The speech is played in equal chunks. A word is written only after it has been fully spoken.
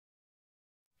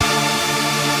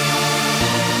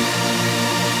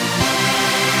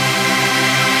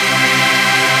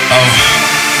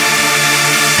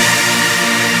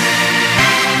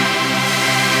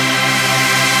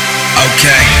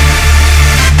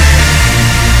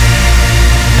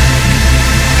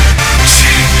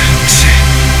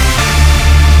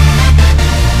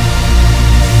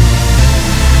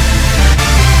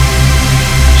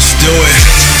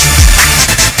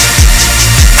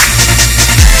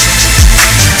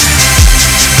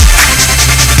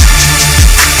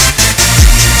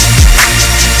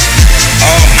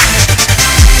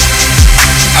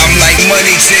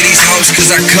to these hoes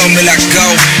cause I come and I go.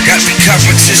 Got the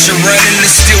competition running and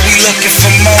still we looking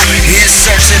for more. In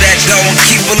search of that dough and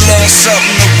keep a little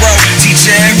something to roll. Teach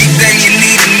you everything you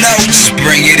need to know. Just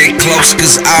bring it in close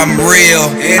cause I'm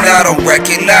real and I don't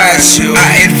recognize you.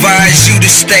 I advise you to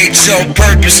state your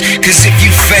purpose, cause if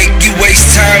you fake you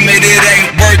waste time and it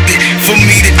ain't worth it for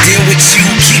me to deal with you.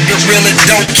 Keep it real and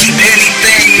don't keep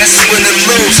anything that's win or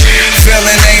lose.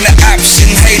 Failing ain't an option,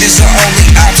 haters are only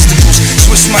obstacles.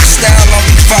 Switch my style on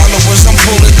me followers, I'm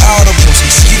pulling audibles.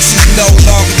 Excuses no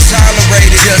longer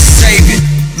tolerated, just save it.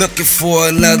 Looking for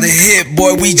another hit,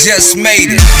 boy, we just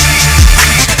made it.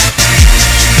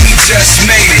 We just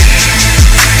made it.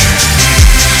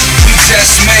 We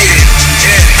just made it,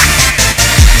 yeah.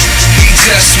 We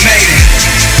just made it.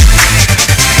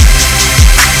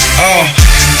 Oh,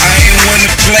 I ain't one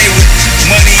to play with.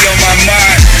 Money on my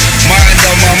mind, mind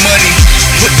on my money.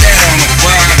 Put that on the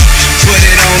ride, put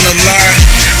it on the line.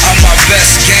 I'm my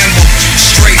best gamble,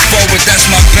 straightforward, that's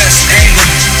my best angle.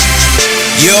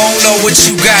 You don't know what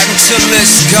you got until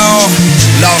it's gone.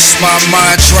 Lost my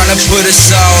mind trying to put us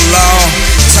all on.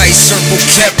 Tight circle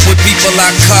kept with people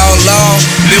I call on.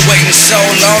 Been waiting so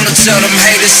long to tell them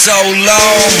haters so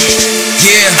long.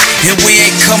 Yeah, and we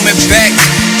ain't coming back.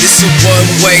 This a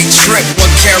one-way trip, one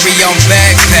carry-on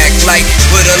backpack. Like,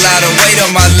 put a lot of weight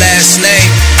on my last name,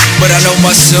 but I know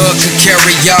my son could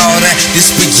carry all that.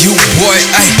 This for you, boy.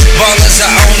 Ay, ballers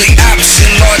are only option,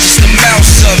 largest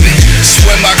amounts of it.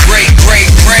 Swear my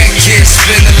great-great-grandkids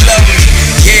finna love me.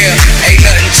 Yeah, ain't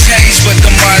nothing changed but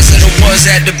the minds of the ones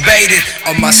that debated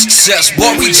on my success.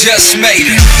 Boy, we just made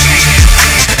it.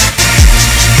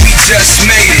 We just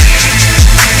made it.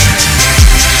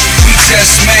 We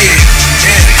just made it.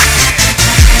 Yeah.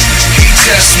 We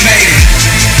just made it.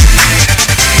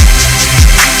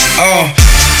 Oh,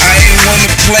 I ain't one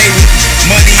to play with.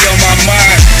 Money on my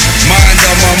mind, mind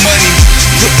on my money.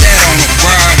 Put that on the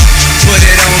ride, put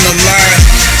it on the line.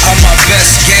 I'm my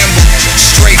best gamble,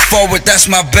 straightforward, that's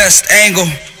my best angle.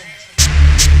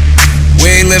 We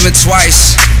ain't living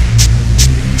twice.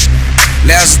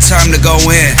 Now's the time to go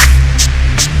in.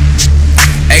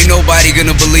 Ain't nobody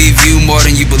gonna believe you more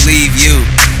than you believe you.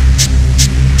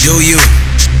 Do you?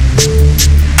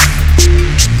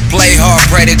 Play hard,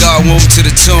 pray to God, move to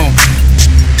the tune.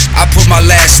 I put my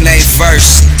last name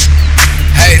first.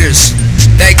 Haters,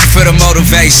 thank you for the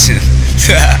motivation.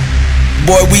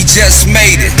 Boy, we just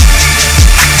made it.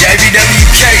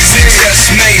 JBWK, we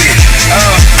just made it.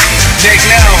 Dig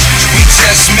now, we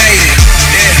just made it.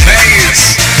 Yeah, bangers,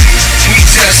 we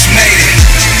just made it.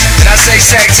 Did I say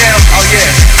Sacktown? Oh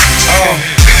yeah. Oh,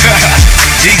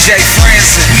 DJ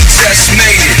Francis, we just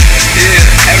made it.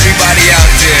 Yeah, everybody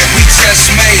out there, we just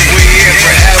made it. We here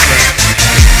forever.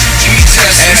 We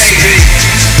just made it.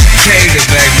 Kingdom,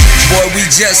 baby. Boy, we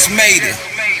just made it.